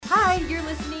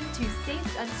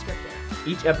Unscripted.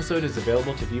 Each episode is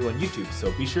available to view on YouTube,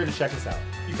 so be sure to check us out.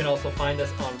 You can also find us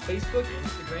on Facebook,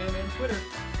 Instagram, and Twitter.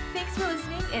 Thanks for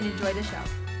listening and enjoy the show.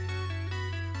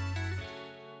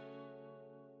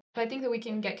 But I think that we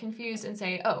can get confused and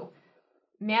say, oh,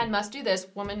 man must do this,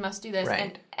 woman must do this, Right.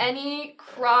 and any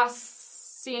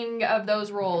crossing of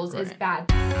those roles is Right.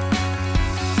 bad.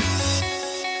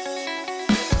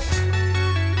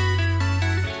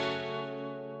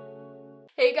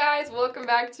 Hey guys, welcome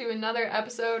back to another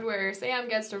episode where Sam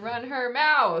gets to run her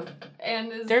mouth.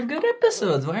 And They're good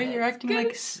episodes. Why are you acting good.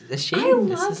 like ashamed? I love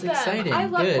This is them. exciting. I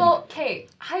love. Good. Well, okay.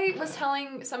 I was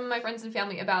telling some of my friends and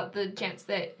family about the chance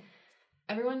that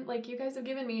everyone, like you guys, have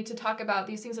given me to talk about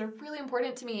these things that are really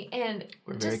important to me, and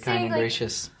We're just very saying, kind and like,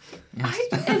 gracious. Yes.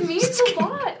 it means a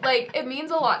lot. Like, it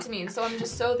means a lot to me, and so I'm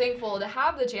just so thankful to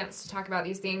have the chance to talk about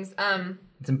these things.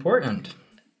 It's important.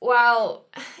 While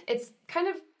it's kind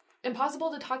of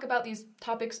impossible to talk about these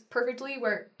topics perfectly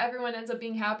where everyone ends up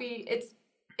being happy, it's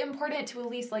important to at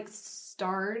least like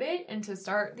start it and to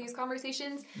start these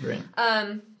conversations. Right.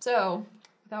 So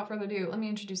without further ado, let me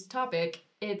introduce the topic.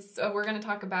 We're going to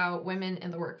talk about women in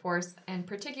the workforce, and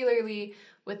particularly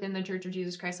within the Church of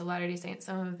Jesus Christ of Latter-day Saints,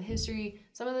 some of the history,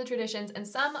 some of the traditions, and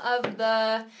some of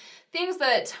the things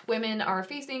that women are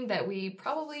facing that we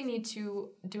probably need to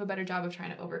do a better job of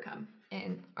trying to overcome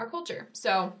in our culture.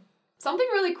 So something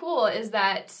really cool is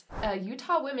that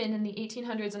Utah women in the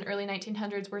 1800s and early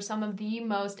 1900s were some of the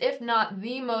most, if not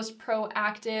the most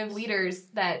proactive leaders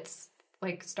that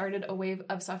like started a wave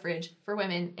of suffrage for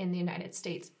women in the United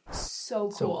States. So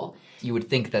cool. You would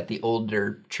think that the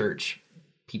older church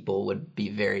people would be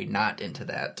very not into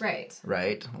that. Right.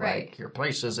 Right? Right. Like, your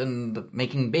place is in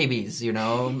making babies, you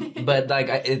know? But like,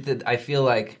 I feel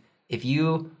like if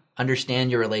you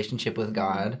understand your relationship with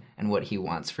God and what he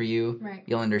wants for you, Right.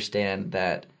 you'll understand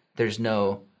that there's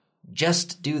no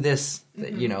just do this,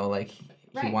 you know, like he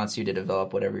Right. wants you to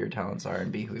develop whatever your talents are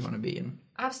and be who you want to be. And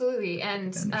Absolutely.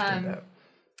 And understand that.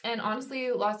 and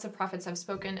honestly, lots of prophets have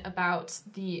spoken about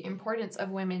the importance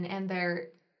of women and their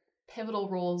pivotal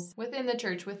roles within the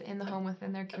church, within the home,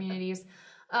 within their communities.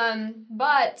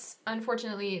 But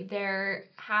unfortunately, there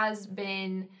has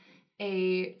been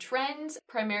a trend,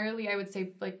 primarily, I would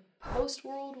say, like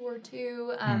post-World War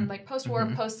II, like post-war,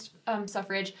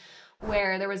 post-suffrage,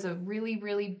 where there was a really,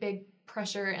 really big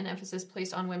pressure and emphasis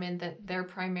placed on women that their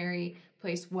primary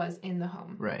place was in the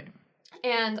home. Right.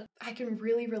 And I can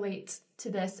really relate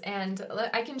to this, and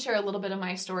I can share a little bit of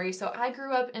my story. So I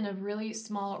grew up in a really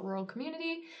small rural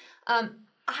community.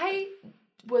 I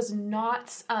was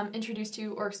not introduced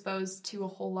to or exposed to a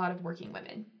whole lot of working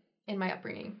women in my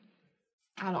upbringing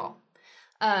at all.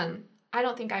 I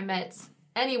don't think I met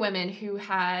any women who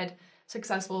had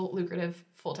successful, lucrative,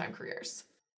 full-time careers.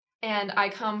 And I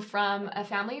come from a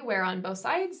family where on both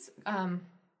sides,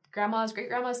 grandma's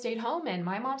great-grandma stayed home and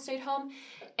my mom stayed home.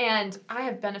 And I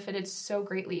have benefited so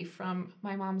greatly from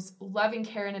my mom's loving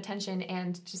care and attention,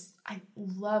 and just, I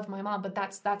love my mom, but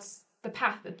that's the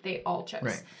path that they all chose.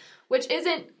 Right. Which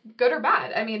isn't good or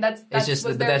bad. I mean, that just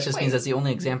means that's the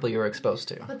only example you were exposed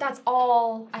to. But that's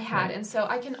all I had. Right. And so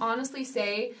I can honestly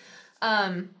say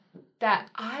that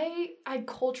I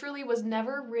culturally was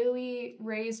never really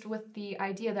raised with the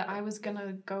idea that I was going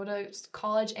to go to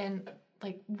college and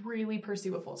like really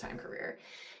pursue a full-time career.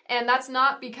 And that's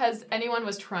not because anyone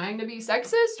was trying to be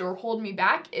sexist or hold me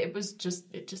back. It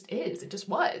just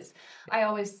was. I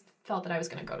always felt that I was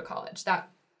going to go to college.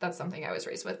 That's something I was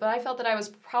raised with. But I felt that I was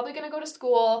probably going to go to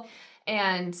school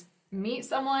and meet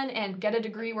someone and get a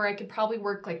degree where I could probably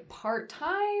work like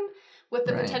part-time with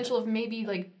the potential of maybe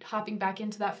like hopping back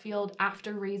into that field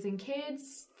after raising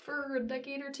kids for a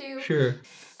decade or two. Sure.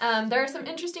 There are some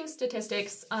interesting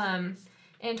statistics. In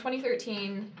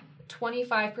 2013,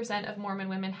 25% of Mormon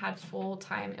women had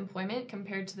full-time employment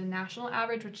compared to the national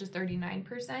average, which is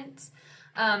 39%.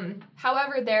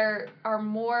 However, there are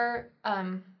more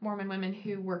Mormon women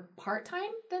who work part-time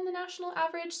than the national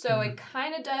average, so it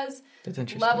kind of does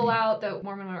level out that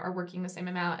Mormon women are working the same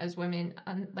amount as women,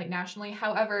 like nationally.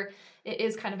 However, it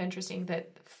is kind of interesting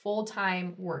that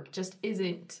full-time work just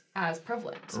isn't as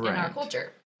prevalent in our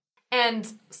culture. And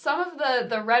some of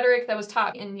the rhetoric that was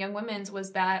taught in young women's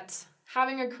was that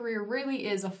having a career really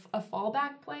is a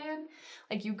fallback plan.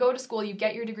 Like, you go to school, you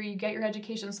get your degree, you get your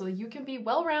education so that you can be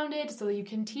well-rounded, so that you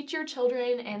can teach your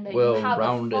children, and that you have a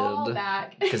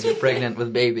fallback. Because you're pregnant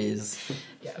with babies.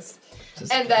 Yes.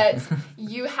 That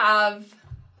you have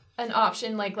an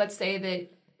option, like, let's say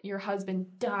that your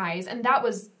husband dies, and that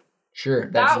was... Sure.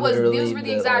 Those were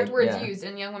the exact words used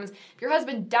in young women's. If your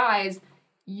husband dies,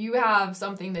 you have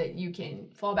something that you can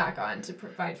fall back on to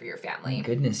provide for your family.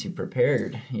 Goodness, you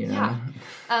prepared, you know?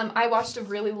 Yeah. I watched a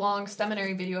really long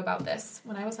seminary video about this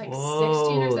when I was like Whoa,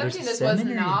 16 or there's 17. a This was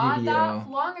seminary not video. that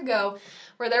long ago,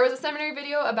 where there was a seminary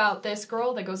video about this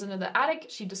girl that goes into the attic.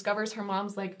 She discovers her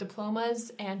mom's like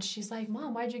diplomas, and she's like,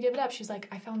 "Mom, why'd you give it up?" She's like,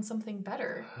 "I found something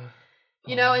better."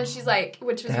 You know, and she's like,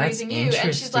 which was That's raising you.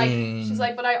 And she's like,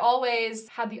 interesting. but I always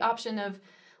had the option of,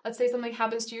 let's say something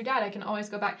happens to your dad, I can always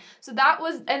go back. So that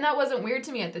wasn't weird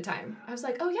to me at the time. I was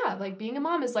like, oh yeah, like being a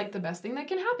mom is like the best thing that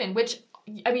can happen, which,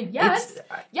 I mean, yes,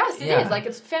 it is. Like,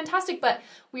 it's fantastic, but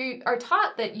we are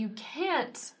taught that you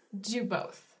can't do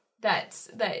both. That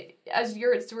as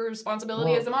it's your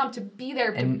responsibility as a mom to be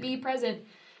there, to be present.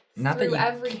 Not that through you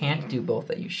everything. can't do both,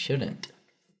 that you shouldn't.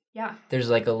 Yeah. There's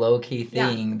like a low key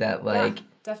thing that like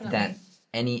definitely. that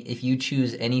if you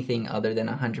choose anything other than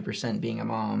 100% being a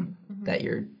mom, that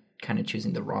you're kind of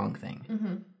choosing the wrong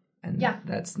thing. And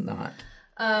that's not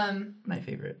my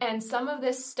favorite. And some of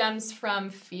this stems from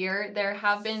fear. There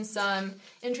have been some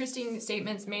interesting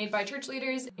statements made by church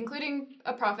leaders, including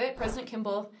a prophet, President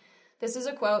Kimball. This is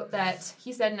a quote that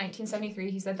he said in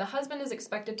 1973. He said, "The husband is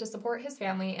expected to support his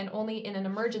family, and only in an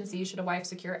emergency should a wife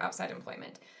secure outside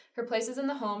employment. Her place is in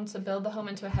the home, to build the home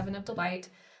into a heaven of delight.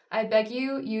 I beg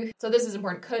you, so this is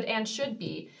important, could and should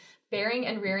be bearing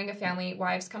and rearing a family.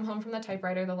 Wives come home from the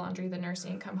typewriter, the laundry, the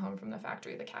nursing, come home from the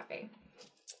factory, the cafe."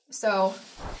 So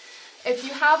if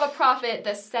you have a prophet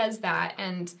that says that,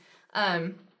 and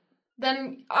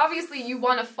then obviously you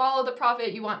want to follow the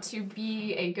prophet, you want to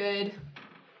be a good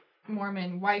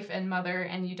Mormon wife and mother,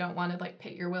 and you don't want to like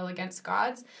pit your will against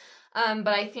God's. But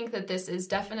I think that this is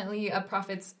definitely a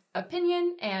prophet's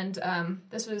opinion, and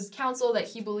this was counsel that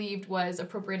he believed was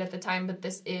appropriate at the time, but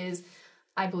this is,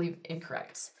 I believe,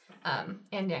 incorrect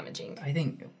and damaging. I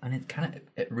think, and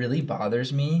it really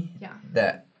bothers me Yeah.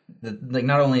 that like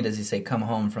not only does he say come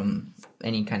home from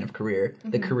any kind of career,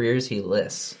 the careers he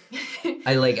lists. From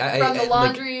the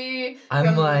laundry, I'm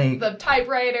from like, the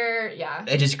typewriter, yeah.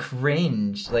 I just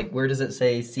cringe. Like, where does it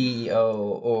say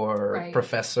CEO or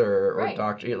professor or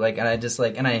doctor? Like, and I just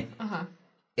like, and I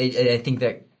think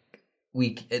that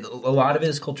a lot of it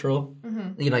is cultural.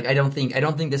 You know, like I don't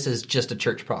think this is just a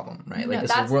church problem, right? Like No,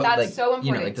 this that's is like so important.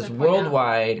 You know, like this to point out.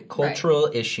 worldwide cultural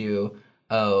issue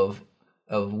of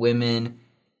women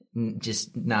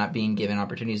just not being given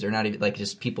opportunities, or not even like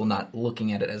just people not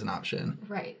looking at it as an option.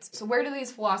 Right. So where do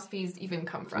these philosophies even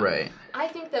come from? Right. I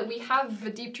think that we have a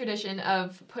deep tradition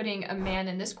of putting a man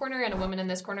in this corner and a woman in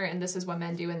this corner, and this is what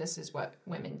men do and this is what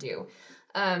women do.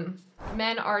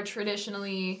 Men are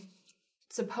traditionally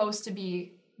supposed to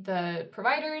be the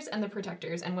providers and the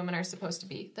protectors, and women are supposed to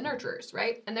be the nurturers,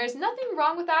 right? And there's nothing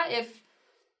wrong with that if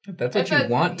that's what you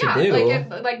want to do.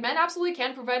 Like men absolutely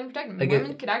can provide and protect. Like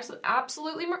women could actually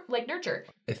absolutely like nurture.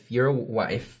 If your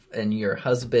wife and your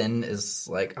husband is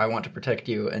like, I want to protect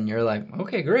you, and you're like,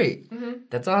 okay, great,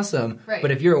 that's awesome. Right.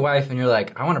 But if you're a wife and you're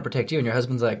like, I want to protect you, and your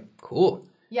husband's like, cool,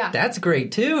 that's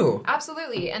great too.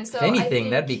 Absolutely. And so if anything, I think,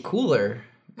 that'd be cooler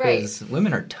because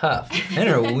women are tough. Men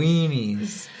are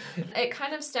weenies. It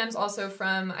kind of stems also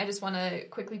from, I just want to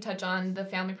quickly touch on the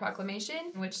Family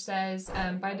Proclamation, which says,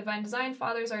 by divine design,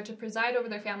 fathers are to preside over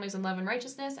their families in love and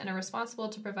righteousness and are responsible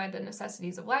to provide the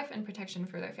necessities of life and protection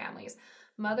for their families.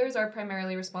 Mothers are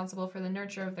primarily responsible for the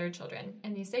nurture of their children.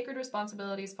 In these sacred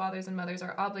responsibilities, fathers and mothers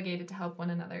are obligated to help one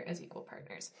another as equal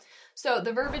partners. So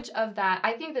the verbiage of that,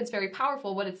 I think that's very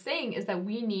powerful. What it's saying is that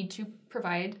we need to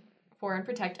provide for and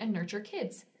protect and nurture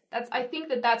kids. I think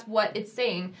that's what it's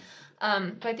saying.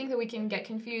 But I think that we can get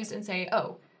confused and say,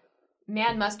 oh,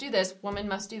 man must do this, woman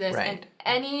must do this, and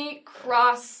any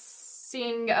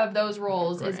crossing of those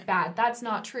roles is bad. That's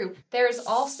not true. There's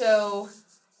also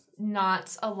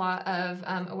not a lot of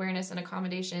awareness and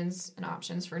accommodations and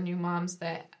options for new moms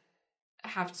that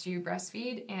have to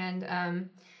breastfeed, and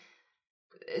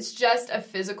it's just a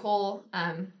physical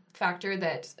factor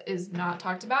that is not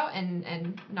talked about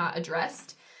and not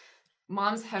addressed.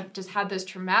 Moms have just had this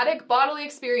traumatic bodily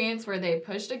experience where they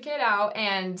pushed a kid out,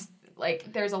 and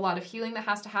like there's a lot of healing that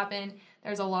has to happen.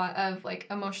 There's a lot of like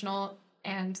emotional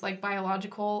and like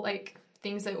biological like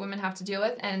things that women have to deal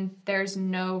with, and there's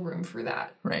no room for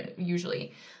that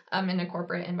usually in a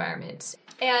corporate environment.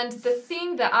 And the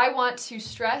thing that I want to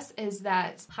stress is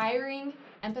that hiring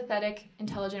empathetic,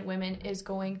 intelligent women is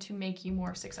going to make you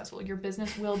more successful. Your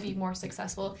business will be more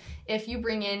successful if you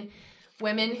bring in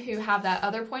women who have that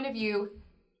other point of view,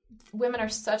 women are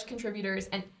such contributors,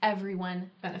 and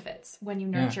everyone benefits when you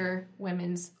nurture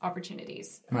women's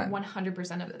opportunities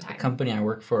 100% of the time. The company I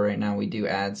work for right now, we do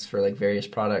ads for like various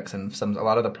products, and a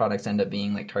lot of the products end up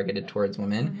being like targeted towards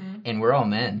women, and we're all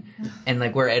men, and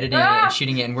like we're editing it and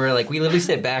shooting it, and we're like, we literally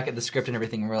sit back at the script and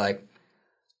everything, and we're like,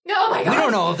 oh my God, we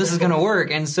don't know if this is going to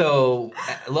work. And so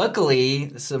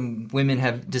luckily some women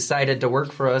have decided to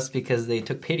work for us because they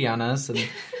took pity on us, and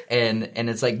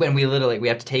it's like when we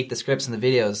have to take the scripts and the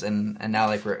videos, and now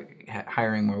like we're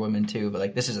hiring more women too, but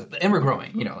like and we're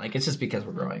growing, like it's just because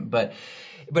we're growing, but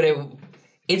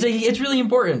it's really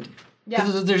important. Yeah,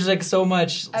 there's like so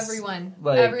much. Everyone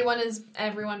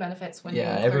benefits when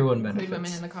everyone include benefits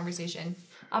women in the conversation.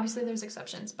 Obviously, there's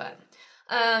exceptions, but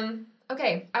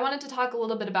okay. I wanted to talk a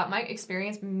little bit about my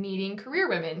experience meeting career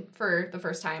women for the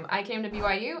first time. I came to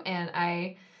BYU,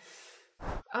 and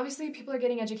obviously people are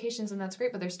getting educations, and that's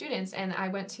great, but they're students. And I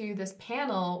went to this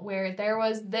panel where there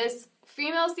was this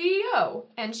female CEO,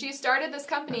 and she started this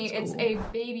company. That's cool. It's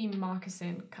a baby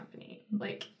moccasin company.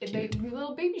 Like, they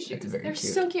little baby shoes. They're cute.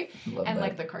 So cute. And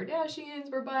like the Kardashians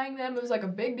were buying them. It was like a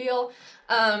big deal.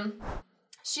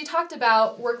 She talked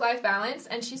about work-life balance,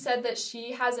 and she said that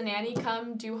she has a nanny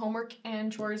come do homework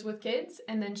and chores with kids,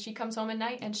 and then she comes home at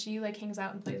night and she like hangs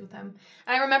out and plays with them.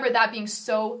 And I remember that being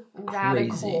so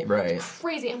radical.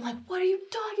 Crazy. I'm like, what are you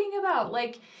talking about?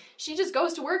 Like, she just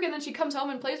goes to work and then she comes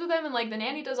home and plays with them, and like the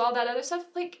nanny does all that other stuff.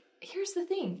 Like, here's the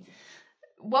thing.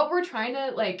 What we're trying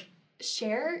to like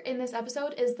share in this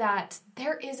episode is that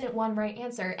there isn't one right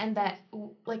answer, and that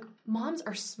like moms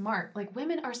are smart, like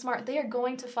women are smart. They are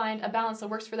going to find a balance that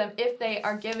works for them if they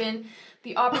are given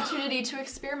the opportunity to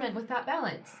experiment with that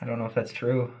balance. I don't know if that's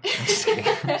true. I'm just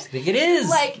kidding. It is.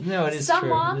 Like, no, it is some true.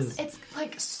 moms, it's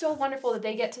like so wonderful that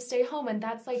they get to stay home, and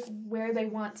that's like where they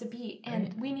want to be.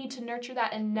 And we need to nurture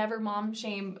that and never mom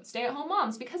shame stay-at-home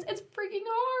moms, because it's freaking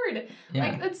hard.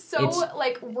 Yeah. Like, it's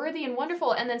like worthy and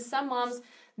wonderful. And then some moms,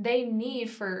 they need,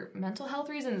 for mental health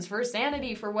reasons, for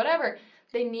sanity, for whatever,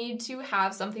 they need to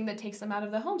have something that takes them out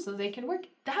of the home so they can work.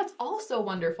 That's also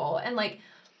wonderful. And like,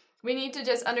 we need to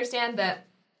just understand that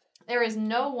there is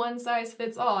no one size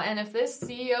fits all. And if this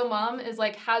CEO mom is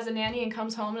like, has a nanny and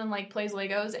comes home and like plays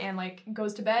Legos and like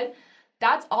goes to bed,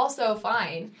 that's also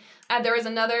fine. And there was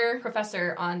another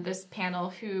professor on this panel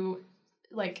who,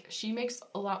 like, she makes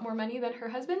a lot more money than her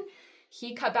husband.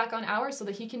 He cut back on hours so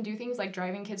that he can do things like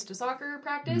driving kids to soccer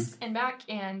practice and back.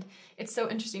 And it's so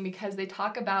interesting because they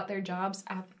talk about their jobs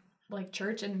at like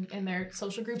church and in their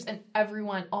social groups, and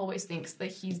everyone always thinks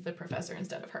that he's the professor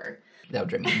instead of her. That would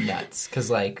drive me nuts. Because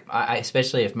like, I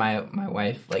especially if my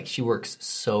wife, like, she works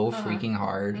so freaking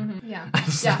hard. Mm-hmm. Yeah.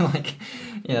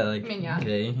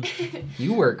 Okay,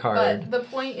 you work hard. But the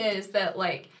point is that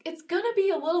like, it's gonna be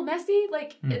a little messy.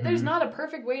 Like, there's not a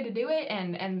perfect way to do it.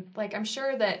 And like, I'm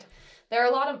sure that there are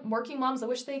a lot of working moms that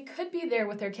wish they could be there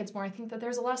with their kids more. I think that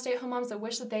there's a lot of stay-at-home moms that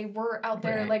wish that they were out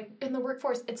there, like, in the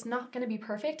workforce. It's not going to be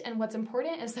perfect, and what's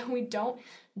important is that we don't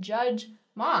judge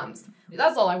moms.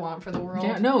 That's all I want for the world.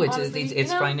 Yeah, no, it's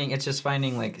just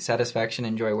finding like satisfaction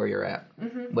and joy where you're at.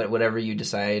 Whatever you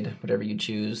decide, whatever you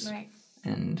choose. Right.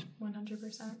 And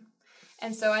 100%.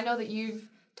 And so I know that you've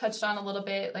touched on a little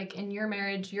bit, like, in your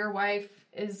marriage, your wife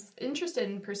is interested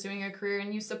in pursuing a career,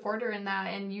 and you support her in that,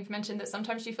 and you've mentioned that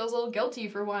sometimes she feels a little guilty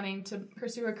for wanting to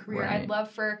pursue a career. I'd love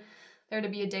for there to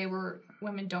be a day where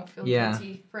women don't feel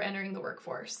guilty for entering the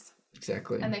workforce.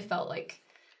 Exactly. And they felt like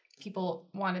people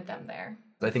wanted them there.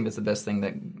 I think that's the best thing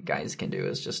that guys can do,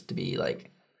 is just to be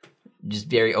like, just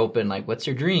very open, like, what's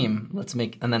your dream? Let's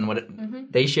make, and then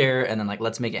they share, and then like,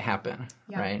 let's make it happen,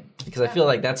 right? Because I feel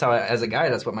like that's how, as a guy,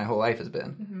 that's what my whole life has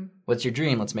been. What's your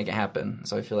dream? Let's make it happen.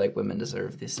 So I feel like women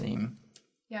deserve the same.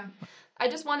 Yeah. I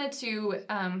just wanted to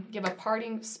give a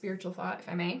parting spiritual thought, if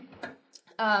I may.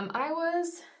 I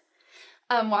was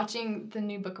watching the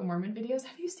new Book of Mormon videos.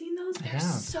 Have you seen those? They're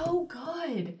so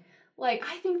good. Like,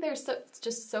 I think they're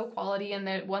just so quality. And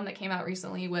the one that came out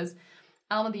recently was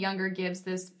Alma the Younger gives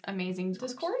this amazing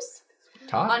discourse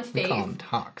on faith. We call them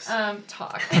talks.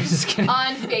 Talk. I'm just kidding.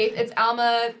 On faith. It's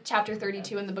Alma chapter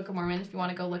 32 in the Book of Mormon. If you want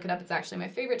to go look it up, it's actually my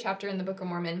favorite chapter in the Book of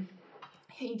Mormon.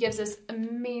 He gives this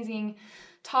amazing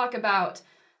talk about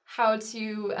how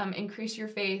to increase your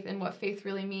faith and what faith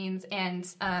really means. And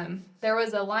there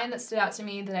was a line that stood out to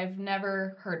me that I've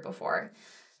never heard before.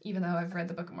 Even though I've read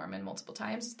the Book of Mormon multiple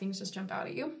times, things just jump out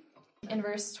at you. In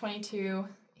verse 22,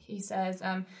 he says,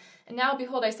 and now,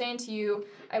 behold, I say unto you,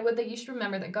 I would that you should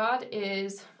remember that God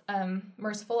is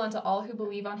merciful unto all who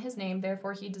believe on his name.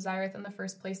 Therefore he desireth in the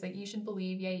first place that ye should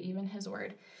believe, yea, even his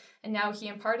word. And now he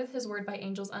imparteth his word by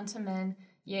angels unto men,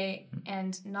 yea,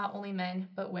 and not only men,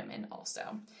 but women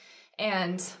also.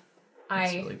 And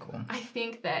That's really cool. I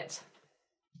think that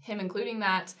him including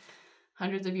that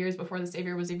hundreds of years before the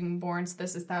Savior was even born, so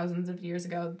this is thousands of years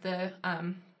ago,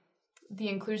 the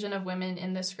inclusion of women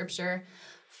in the scripture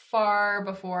far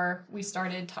before we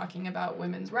started talking about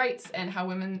women's rights and how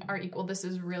women are equal, this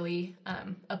is really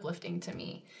uplifting to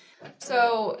me.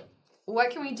 So what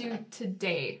can we do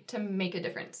today to make a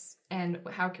difference? And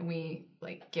how can we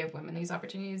give women these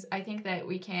opportunities? I think that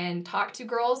we can talk to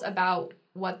girls about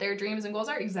what their dreams and goals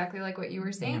are, exactly like what you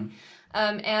were saying.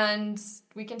 And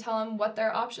we can tell them what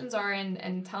their options are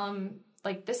and tell them,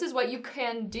 this is what you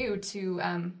can do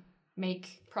to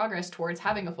make progress towards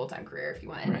having a full-time career if you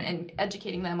want, and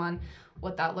educating them on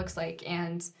what that looks like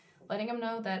and letting them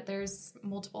know that there's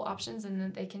multiple options and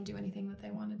that they can do anything that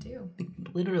they want to do.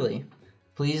 Literally.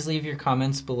 Please leave your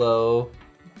comments below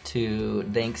to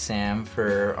thank Sam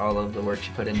for all of the work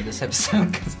she put into this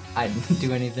episode, because I didn't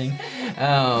do anything.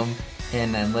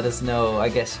 And then let us know, I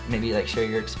guess, maybe share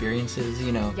your experiences,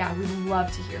 Yeah, we'd love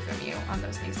to hear from you on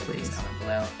those things, so please comment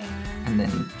below. And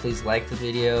then please like the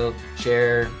video,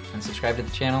 share, and subscribe to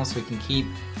the channel so we can keep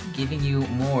giving you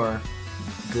more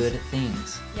good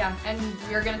things. Yeah, and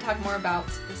we're going to talk more about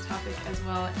this topic as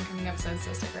well in coming episodes,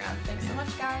 so stick around. Thanks so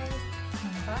much, guys.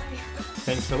 Bye.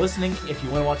 Thanks for listening. If you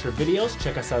want to watch our videos,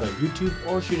 check us out on YouTube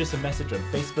or shoot us a message on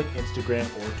Facebook, Instagram,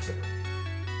 or Twitter.